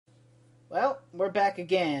Well, we're back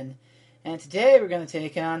again, and today we're going to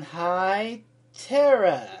take on High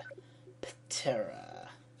Terra. Ptera,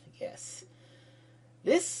 I guess.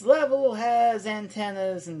 This level has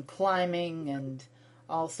antennas and climbing and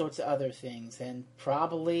all sorts of other things, and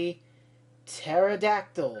probably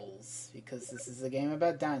pterodactyls, because this is a game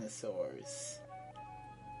about dinosaurs.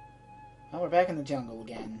 Well, we're back in the jungle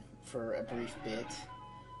again for a brief bit.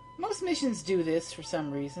 Most missions do this for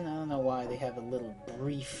some reason. I don't know why they have a little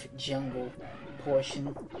brief jungle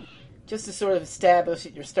portion. Just to sort of establish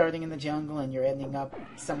that you're starting in the jungle and you're ending up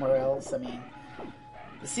somewhere else. I mean,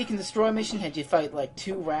 the Seek and Destroy mission had you fight like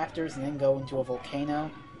 2 raptors and then go into a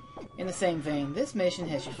volcano. In the same vein, this mission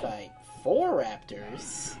has you fight 4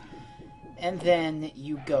 raptors and then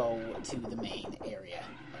you go to the main area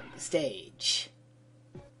of the stage.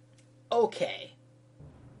 Okay.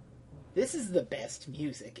 This is the best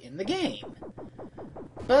music in the game.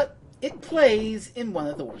 But it plays in one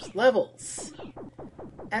of the worst levels.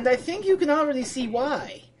 And I think you can already see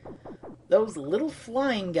why. Those little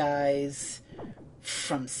flying guys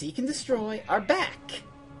from Seek and Destroy are back.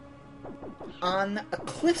 On a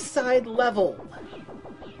cliffside level.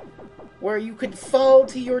 Where you could fall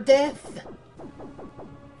to your death.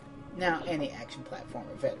 Now, any action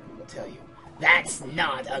platformer veteran will tell you, that's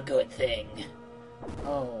not a good thing.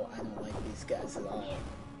 Oh, I don't like these guys at all.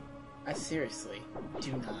 I seriously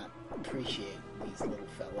do not appreciate these little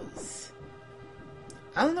fellas.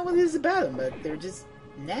 I don't know what it is about them, but they're just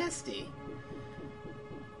nasty.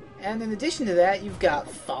 And in addition to that, you've got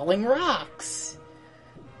falling rocks.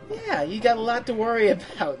 Yeah, you got a lot to worry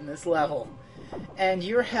about in this level. And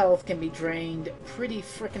your health can be drained pretty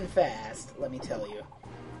frickin' fast, let me tell you.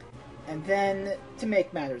 And then, to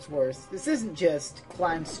make matters worse, this isn't just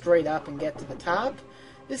climb straight up and get to the top.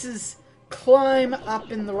 This is climb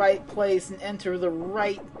up in the right place and enter the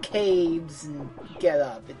right caves and get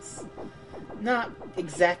up. It's not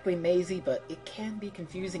exactly mazy, but it can be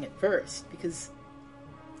confusing at first, because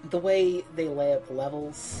the way they lay out the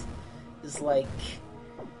levels is like...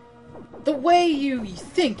 the way you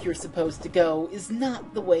think you're supposed to go is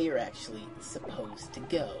not the way you're actually supposed to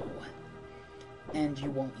go. And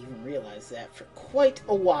you won't even realize that for quite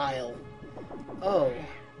a while. Oh.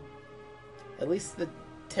 At least the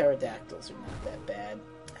pterodactyls are not that bad.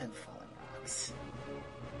 And falling rocks.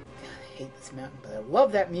 God, I hate this mountain, but I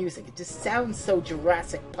love that music. It just sounds so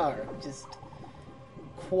Jurassic Park. Just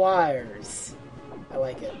choirs. I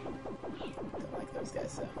like it. Don't like those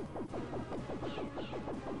guys, though.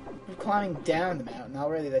 We're climbing down the mountain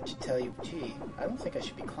already. That should tell you, gee, I don't think I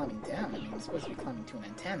should be climbing down. I mean, I'm supposed to be climbing to an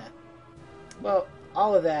antenna. Well,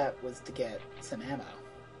 all of that was to get some ammo.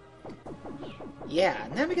 Yeah,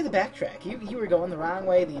 now we gotta backtrack. You were going the wrong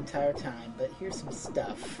way the entire time, but here's some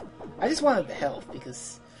stuff. I just wanted the health,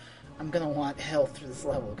 because I'm gonna want health through this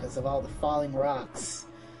level, because of all the falling rocks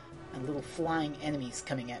and little flying enemies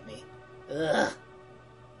coming at me. Ugh. I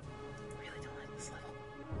really don't like this level.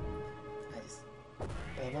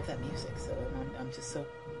 But I love that music, so I'm just so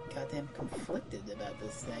goddamn conflicted about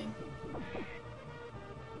this thing.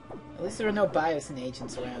 At least there are no biosyn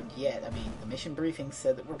agents around yet. I mean, the mission briefing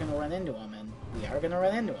said that we're going to run into them, and we are going to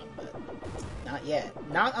run into them, but not yet.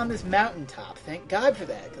 Not on this mountaintop. Thank God for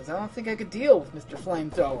that, because I don't think I could deal with Mr.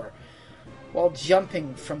 Flamethrower while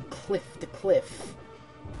jumping from cliff to cliff.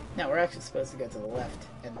 Now, we're actually supposed to go to the left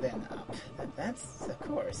and then up. That's, of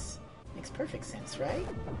course, makes perfect sense, right?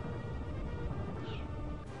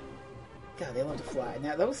 God, they love to fly.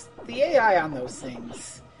 Now, the AI on those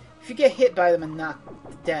things... if you get hit by them and knocked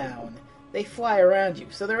down, they fly around you.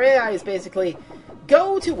 So their AI is basically,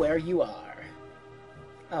 go to where you are.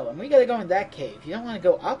 Oh, and we gotta go in that cave. You don't want to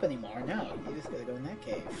go up anymore, no. You just gotta go in that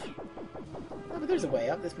cave. Oh, but there's a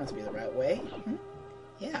way up. This must be the right way.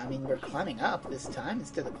 Yeah, I mean, we're climbing up this time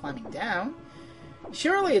instead of climbing down.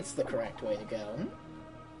 Surely it's the correct way to go.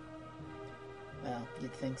 Well,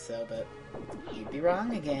 you'd think so, but you'd be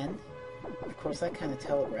wrong again. Of course, I kind of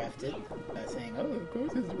telegraphed it by saying, oh, of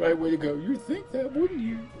course it's the right way to go. You'd think that, wouldn't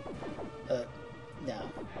you? No.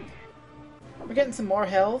 We're getting some more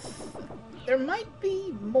health. There might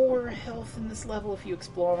be more health in this level if you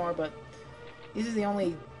explore more, but these are the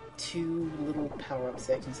only 2 little power-up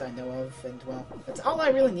sections I know of, and, well, that's all I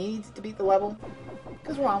really need to beat the level,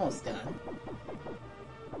 because we're almost done.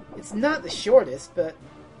 It's not the shortest, but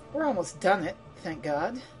we're almost done it, thank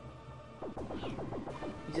God.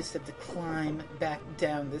 You just have to climb back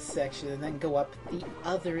down this section and then go up the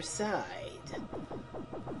other side.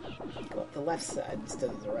 Go up the left side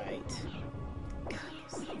instead of the right. God,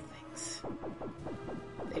 those little things.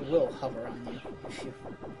 They will hover on you if you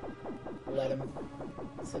let them.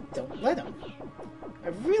 So don't let them. I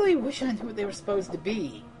really wish I knew what they were supposed to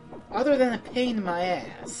be. other than a pain in my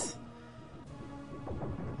ass.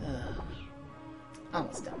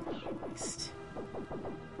 Almost done, at least.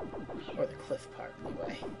 Or the cliff part,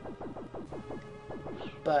 anyway.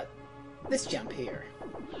 But this jump here.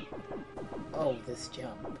 Oh, this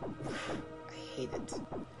jump. I hate it.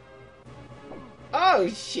 Oh,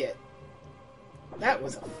 shit! That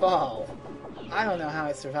was a fall. I don't know how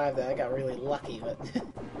I survived that. I got really lucky, but...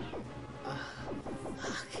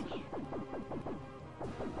 fuck.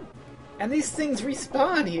 And these things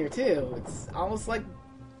respawn here, too. It's almost like,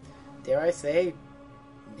 dare I say,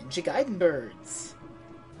 Ninja Gaiden birds.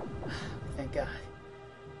 Thank God.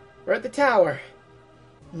 We're at the tower.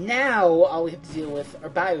 Now, all we have to deal with are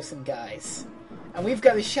Biosyn guys. And we've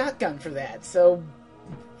got a shotgun for that, so...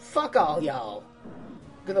 fuck all y'all.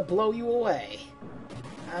 I'm gonna blow you away.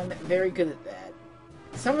 I'm very good at that.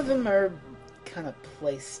 Some of them are kind of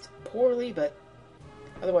placed poorly, but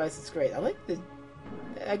otherwise it's great. I like the...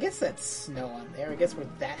 I guess that's snow on there. I guess we're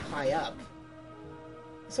that high up.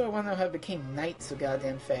 So I want to know how it became night so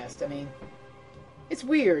goddamn fast. I mean, it's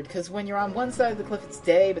weird, because when you're on one side of the cliff it's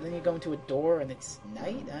day, but then you go into a door and it's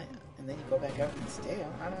night, and then you go back out and it's day.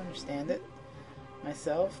 I don't understand it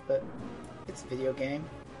myself, but it's a video game.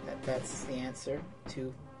 That's the answer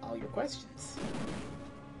to all your questions.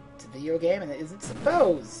 It's a video game and it isn't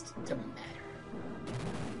supposed to matter.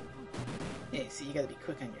 Yeah, see, you gotta be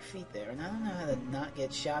quick on your feet there, and I don't know how to not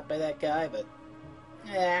get shot by that guy, but...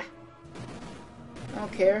 I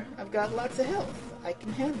don't care. I've got lots of health. I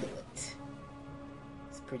can handle it.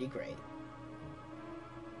 It's pretty great.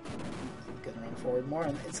 I'm gonna run forward more,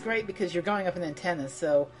 and it's great because you're going up an antenna,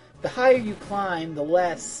 so the higher you climb, the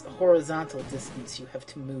less horizontal distance you have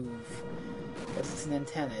to move. Because it's an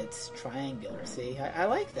antenna, it's triangular, see? I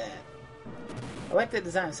like that. I like that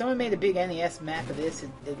design. If someone made a big NES map of this,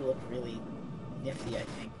 it'd look really nifty, I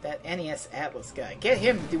think. That NES Atlas guy. Get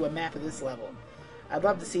him to do a map of this level. I'd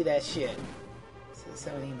love to see that shit. So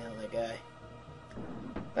someone email that guy.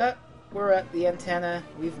 But we're at the antenna.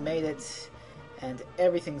 We've made it. And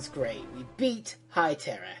everything's great. We beat High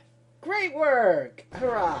Terra. Great work!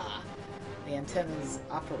 Hurrah! The antenna's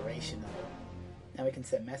operational. Now we can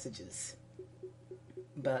send messages.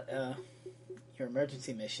 But, your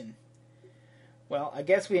emergency mission. Well, I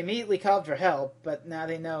guess we immediately called for help, but now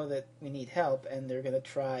they know that we need help, and they're gonna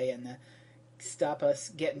try and stop us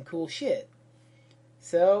getting cool shit.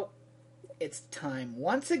 So, it's time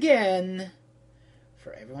once again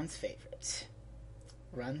for everyone's favorite.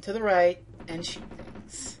 Run to the right and shoot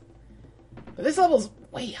things. But this level's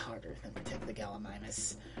way harder than Protect the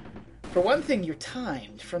Gallimimus. For one thing, you're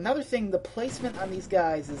timed. For another thing, the placement on these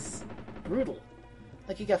guys is brutal.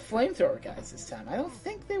 Like, you got flamethrower guys this time. I don't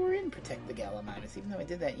think they were in Protect the Gallimimus, even though I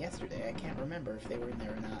did that yesterday. I can't remember if they were in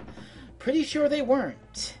there or not. Pretty sure they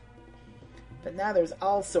weren't. But now there's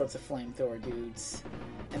all sorts of flamethrower dudes.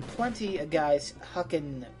 And plenty of guys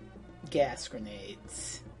hucking gas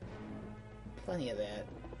grenades. Plenty of that.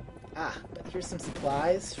 But here's some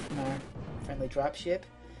supplies from our friendly dropship.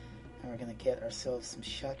 And we're going to get ourselves some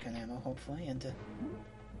shotgun ammo, hopefully, and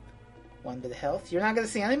one bit of health. You're not going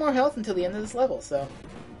to see any more health until the end of this level, so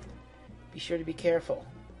be sure to be careful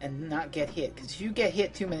and not get hit. Because if you get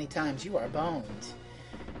hit too many times, you are boned.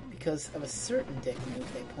 Because of a certain dick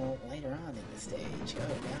move they pull later on in the stage.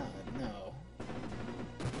 Oh god, no.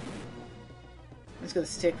 I'm just going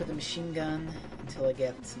to stick with the machine gun until I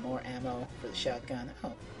get some more ammo for the shotgun.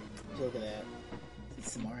 Oh, look at that.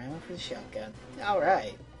 Some more ammo for the shotgun.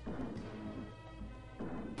 Alright.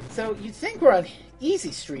 So, you'd think we're on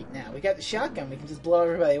easy street now. We got the shotgun, we can just blow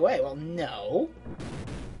everybody away. Well, no.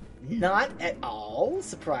 Not at all.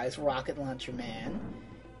 Surprise rocket launcher man.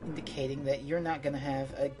 Indicating that you're not going to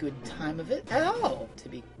have a good time of it at all, to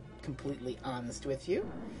be completely honest with you.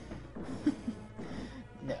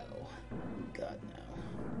 No. God,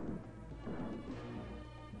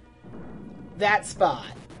 no. That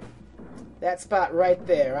spot. That spot right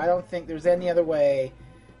there. I don't think there's any other way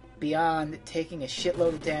beyond taking a shitload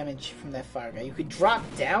of damage from that fire guy. You could drop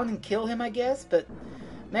down and kill him, I guess, but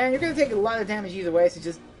man, you're going to take a lot of damage either way, so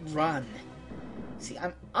just run. See,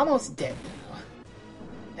 I'm almost dead now.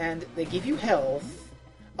 And they give you health.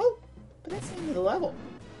 Oh, but that's the end of the level.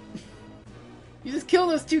 You just kill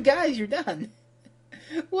those two guys, you're done.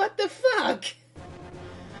 What the fuck?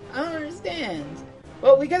 I don't understand.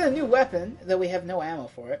 Well, we got a new weapon, though we have no ammo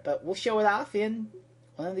for it, but we'll show it off in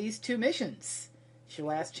one of these two missions. It's your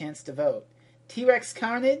last chance to vote. T-Rex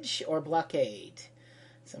Carnage or Blockade?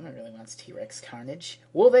 Someone really wants T-Rex Carnage.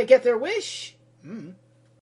 Will they get their wish?